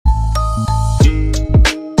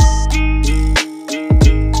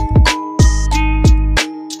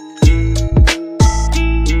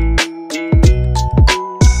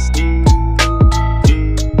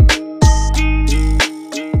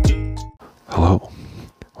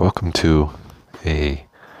welcome to a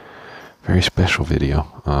very special video.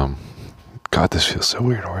 God, this feels so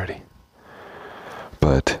weird already.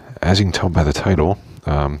 But as you can tell by the title,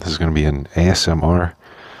 this is going to be an ASMR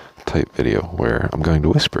type video where I'm going to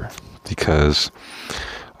whisper because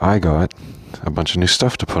I got a bunch of new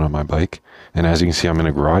stuff to put on my bike. And as you can see, I'm in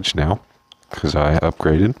a garage now because I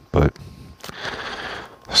upgraded, but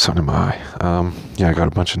so am I. Yeah, I got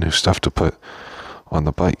a bunch of new stuff to put on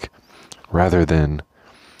the bike. Rather than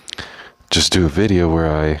just do a video where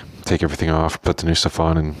I take everything off, put the new stuff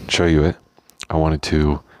on, and show you it, I wanted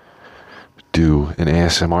to do an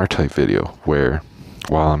ASMR type video where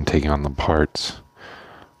while I'm taking on the parts,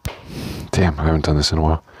 damn, I haven't done this in a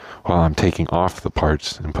while, while I'm taking off the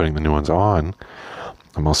parts and putting the new ones on,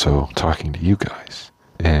 I'm also talking to you guys.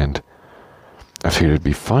 And I figured it'd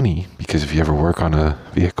be funny because if you ever work on a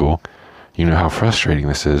vehicle, you know how frustrating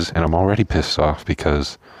this is, and I'm already pissed off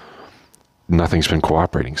because nothing's been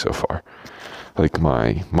cooperating so far, like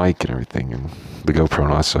my mic and everything and the GoPro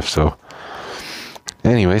and all that stuff. So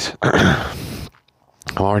anyways, I'm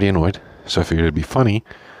already annoyed, so I figured it'd be funny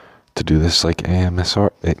to do this like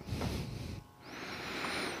ASMR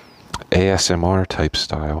type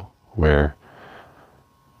style where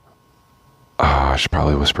I should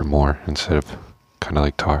probably whisper more instead of kind of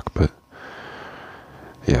like talk, but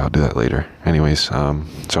yeah, I'll do that later. Anyways, so I'm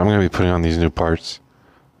going to be putting on these new parts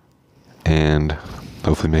and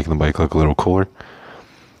hopefully making the bike look a little cooler.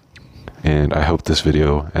 And I hope this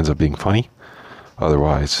video ends up being funny.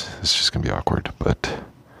 Otherwise, it's just going to be awkward. But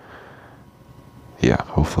yeah,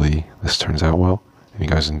 hopefully this turns out well and you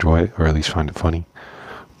guys enjoy it, or at least find it funny.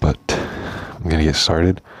 But I'm going to get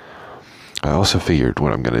started. I also figured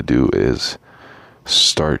what I'm going to do is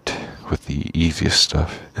start with the easiest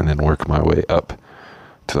stuff and then work my way up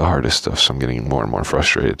to the hardest stuff, so I'm getting more and more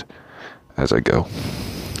frustrated as I go.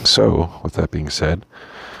 So, with that being said,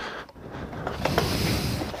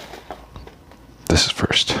 this is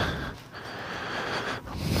first.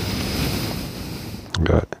 I've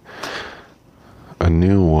got a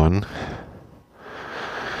new one.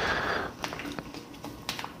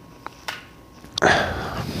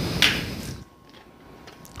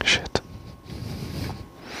 Shit.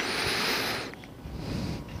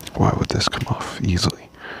 Why would this come off easily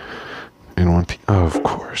in one piece? Oh, of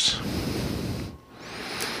course.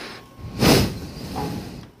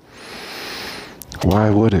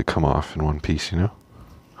 Why would it come off in one piece, you know?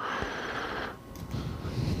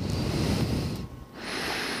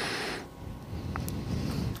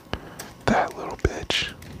 That little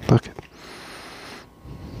bitch. Look at.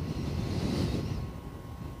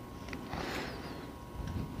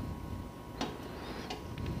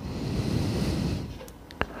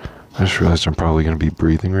 I just realized I'm probably going to be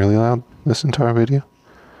breathing really loud this entire video,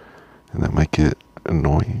 and that might get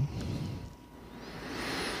annoying.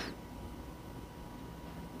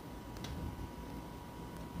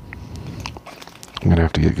 I'm gonna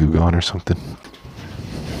have to get Goo Gone or something.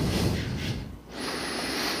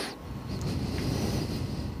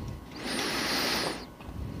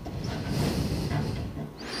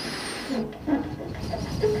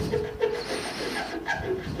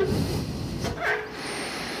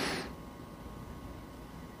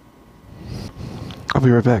 I'll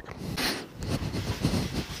be right back.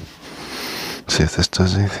 See if this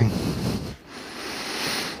does anything.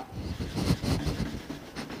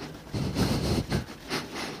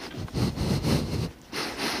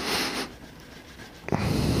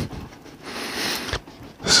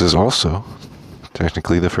 This is also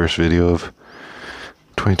technically the first video of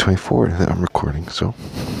 2024 that I'm recording, so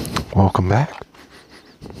welcome back.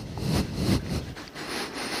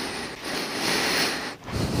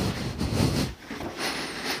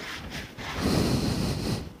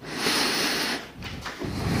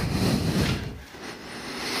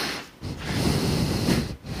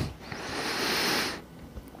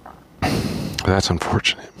 That's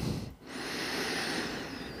unfortunate.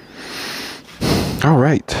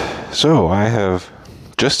 Alright, so I have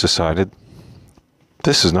just decided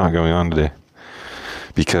this is not going on today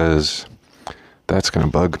because that's going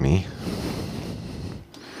to bug me.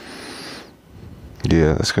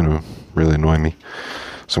 Yeah, that's going to really annoy me.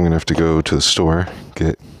 So I'm going to have to go to the store,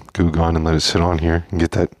 get Goo Gone and let it sit on here and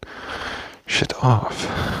get that shit off.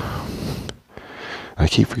 I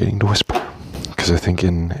keep forgetting to whisper because I think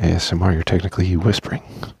in ASMR you're technically whispering.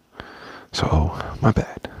 So, my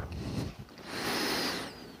bad.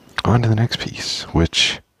 On to the next piece,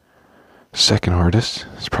 which second hardest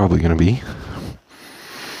is probably going to be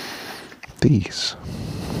these.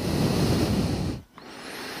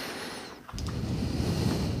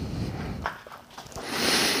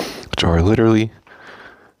 Which are literally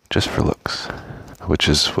just for looks. which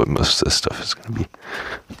is what most of this stuff is going to be.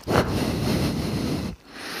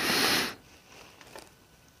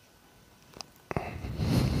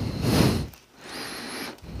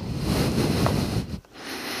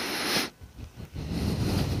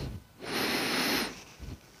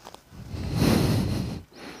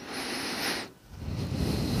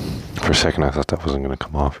 For a second, I thought that wasn't going to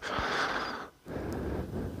come off.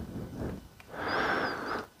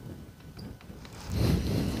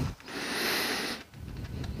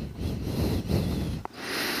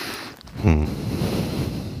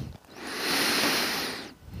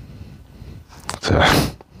 It's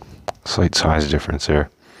a slight size difference there.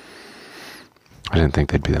 I didn't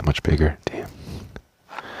think they'd be that much bigger. Damn.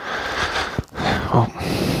 Well,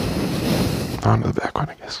 on to the back one,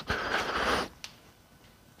 I guess.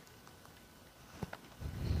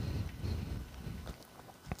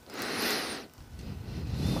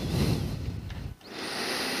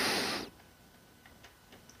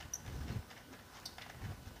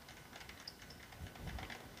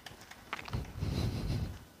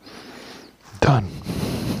 Done.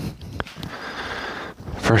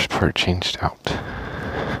 First part changed out.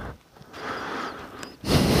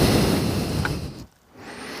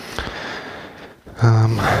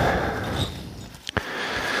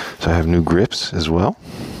 So I have new grips as well.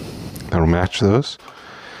 That'll match those.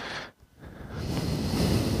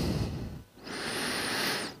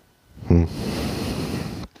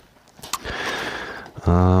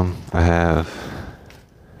 I have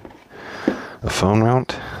a phone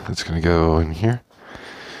mount that's going to go in here,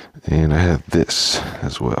 and I have this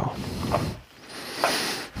as well,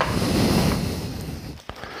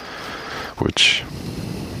 which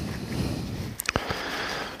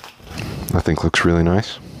I think looks really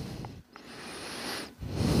nice.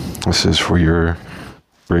 This is for your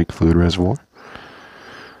brake fluid reservoir.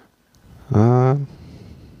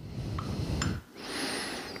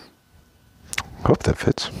 Hope that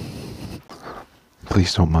fits.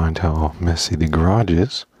 Please don't mind how messy the garage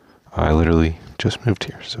is. I literally just moved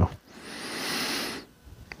here, so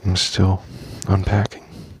I'm still unpacking.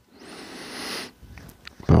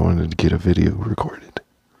 But I wanted to get a video recorded.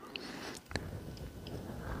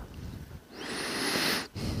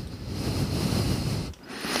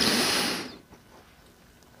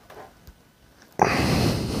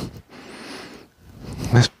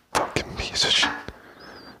 This fucking piece of shit.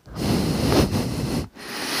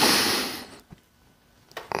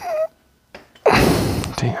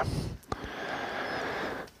 Damn.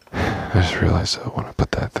 I just realized that when I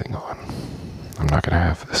put that thing on, I'm not gonna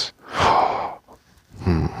have this.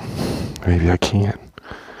 Maybe I can.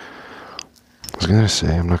 I was gonna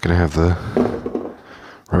say I'm not gonna have the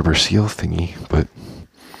rubber seal thingy, but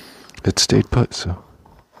it stayed put, so.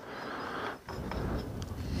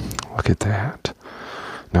 Look at that.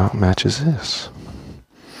 Now it matches this.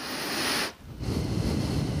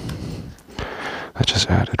 That just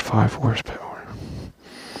added 5 horsepower.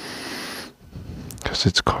 Because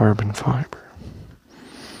it's carbon fiber.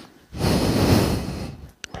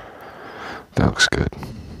 That looks good.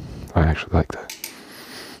 I actually like that.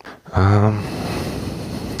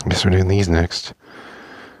 I guess we're doing these next.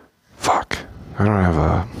 Fuck. I don't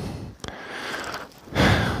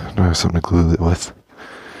have something to glue it with.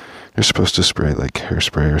 You're supposed to spray like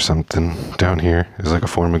hairspray or something down here as like a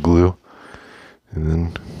form of glue. And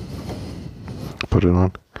then put it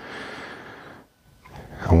on.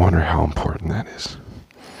 I wonder how important that is.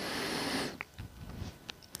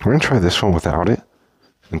 We're gonna try this one without it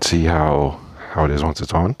and see how it is once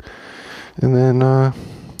it's on. And then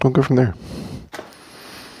we'll go from there.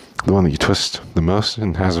 The one that you twist the most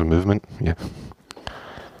and has a movement, yeah.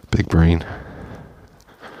 Big brain.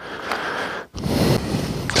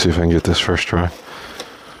 See if I can get this first try.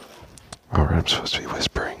 Alright, I'm supposed to be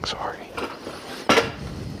whispering, sorry.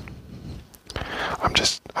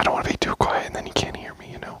 I don't want to be too quiet and then you can't hear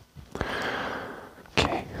me, you know.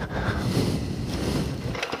 Okay.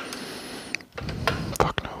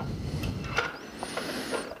 Fuck no.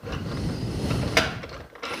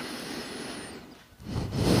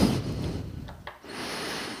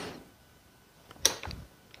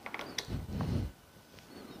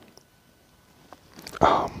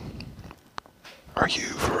 Are you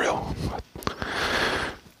for real? What?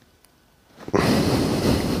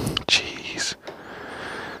 Jeez.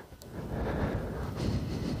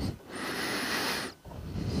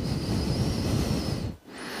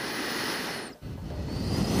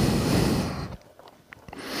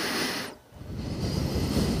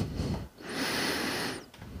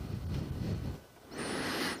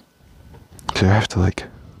 Do I have to like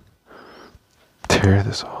tear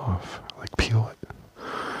this off? Like peel it?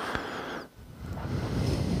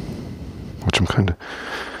 which I'm kind of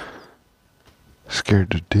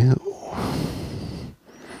scared to do.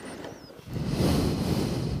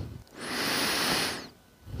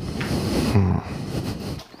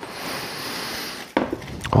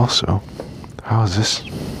 Also, how is this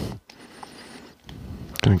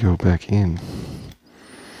gonna go back in?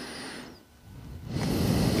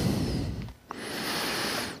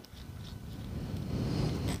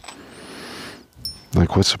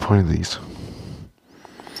 Like, what's the point of these?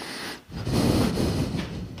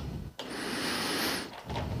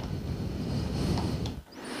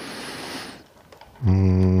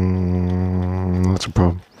 That's a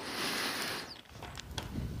problem.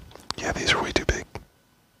 Yeah, these are way too big.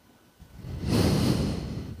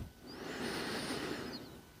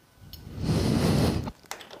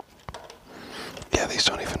 Yeah, these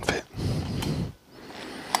don't even fit.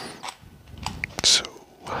 So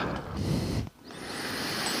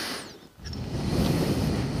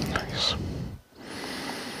nice.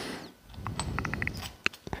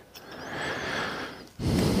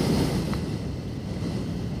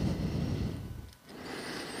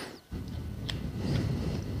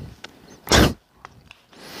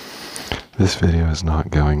 This video is not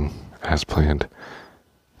going as planned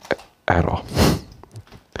at all.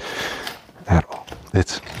 At all.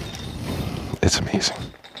 It's amazing.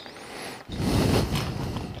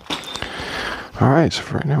 Alright, so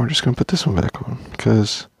for right now we're just gonna put this one back on,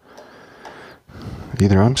 because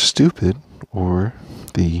either I'm stupid or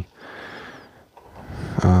the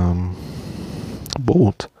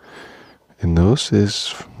bolt in those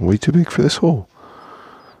is way too big for this hole.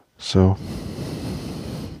 So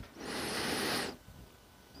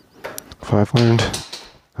if I've learned,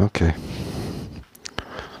 okay,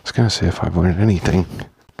 I was gonna say if I've learned anything,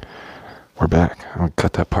 we're back. I'll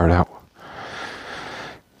cut that part out.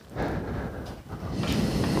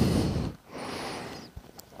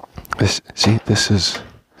 This is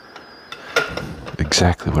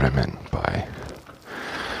exactly what I meant by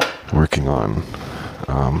working on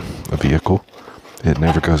a vehicle. It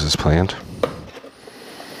never goes as planned,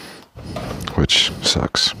 which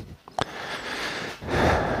sucks.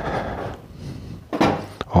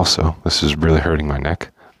 Also, this is really hurting my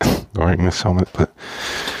neck wearing this helmet, but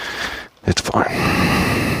it's fine.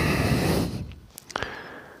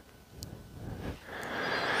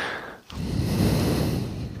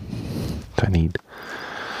 I need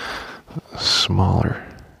a smaller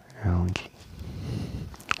LED.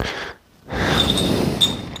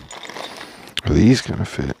 Are these gonna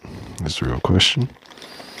fit? Is the real question.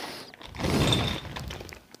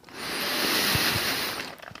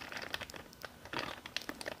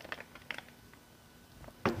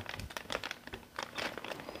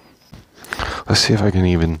 Let's see if I can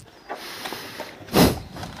even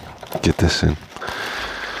get this in.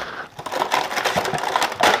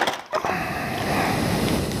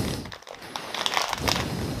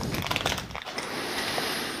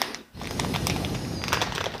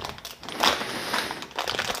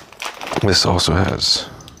 This also has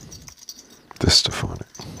this stuff on it.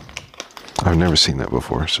 I've never seen that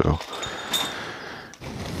before, so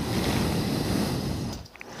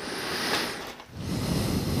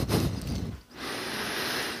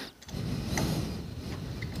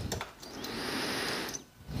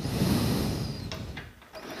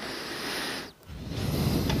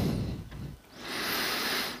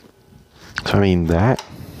I mean, that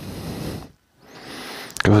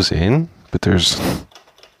goes in, but there's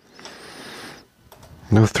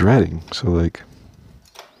no threading, so like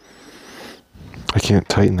I can't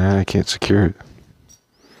tighten that, I can't secure it.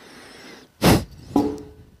 I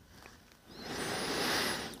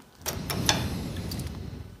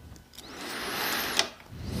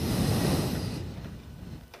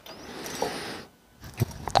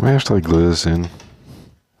might have to like glue this in.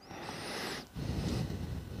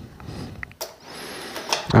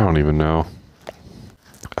 I don't even know.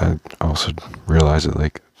 I also realize that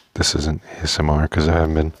like this isn't ASMR because I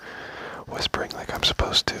haven't been whispering like I'm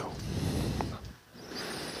supposed to.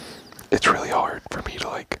 It's really hard for me to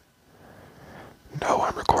like know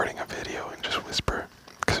I'm recording a video and just whisper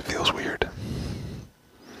because it feels weird.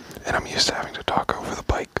 And I'm used to having to talk over the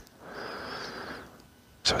bike.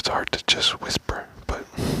 So it's hard to just whisper, but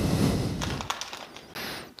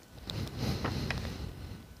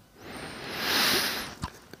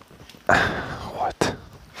what?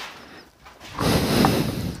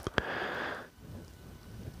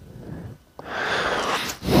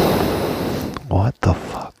 What the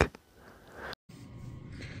fuck?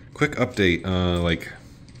 Quick update, like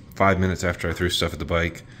 5 minutes after I threw stuff at the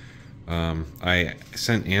bike, I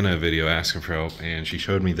sent Anna a video asking for help, and she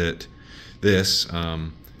showed me that this,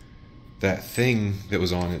 that thing that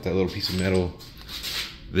was on it, that little piece of metal,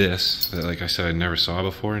 that like I said I never saw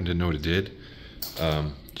before and didn't know what it did,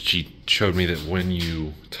 she showed me that when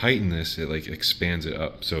you tighten this, it like expands it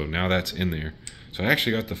up. So now that's in there. So I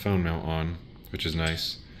actually got the phone mount on, which is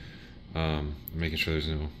nice. Making sure there's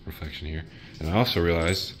no reflection here. And I also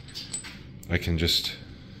realized I can just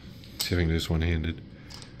see if I can do this one-handed.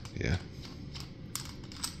 Yeah.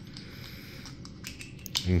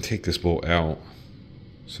 I can take this bolt out,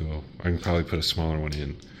 so I can probably put a smaller one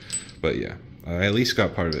in. But yeah, I at least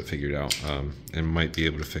got part of it figured out, and might be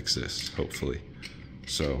able to fix this, hopefully.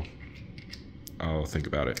 So I'll think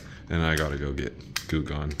about it. And I gotta go get Goo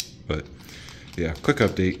Gone. But yeah, quick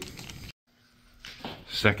update.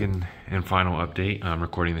 Second and final update. I'm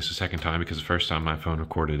recording this a second time because the first time my phone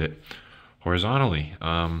recorded it horizontally.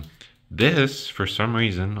 This, for some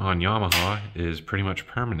reason, on Yamaha is pretty much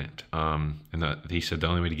permanent. And he said the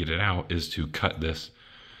only way to get it out is to cut this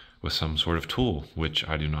with some sort of tool, which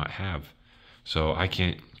I do not have. So I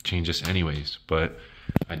can't change this anyways, but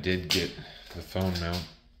I did get the phone mount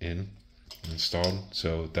installed,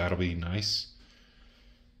 so that'll be nice.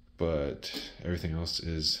 But everything else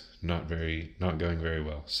is not going very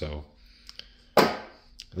well. So at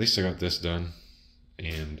least I got this done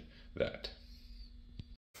and that.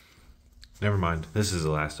 Never mind, this is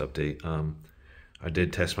the last update. I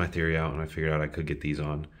did test my theory out and I figured out I could get these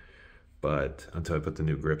on, but until I put the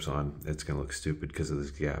new grips on, it's gonna look stupid because of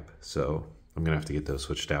this gap. So I'm gonna have to get those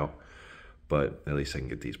switched out, but at least I can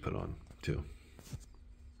get these put on too.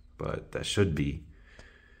 But that should be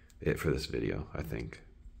it for this video, I think.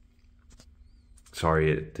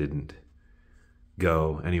 Sorry it didn't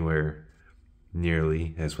go anywhere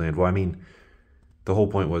nearly as planned. Well, I mean, the whole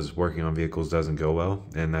point was working on vehicles doesn't go well,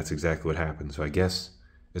 and that's exactly what happened. So I guess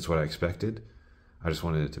it's what I expected. I just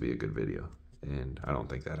wanted it to be a good video, and I don't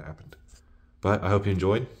think that happened. But I hope you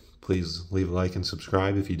enjoyed. Please leave a like and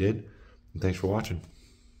subscribe if you did. And thanks for watching.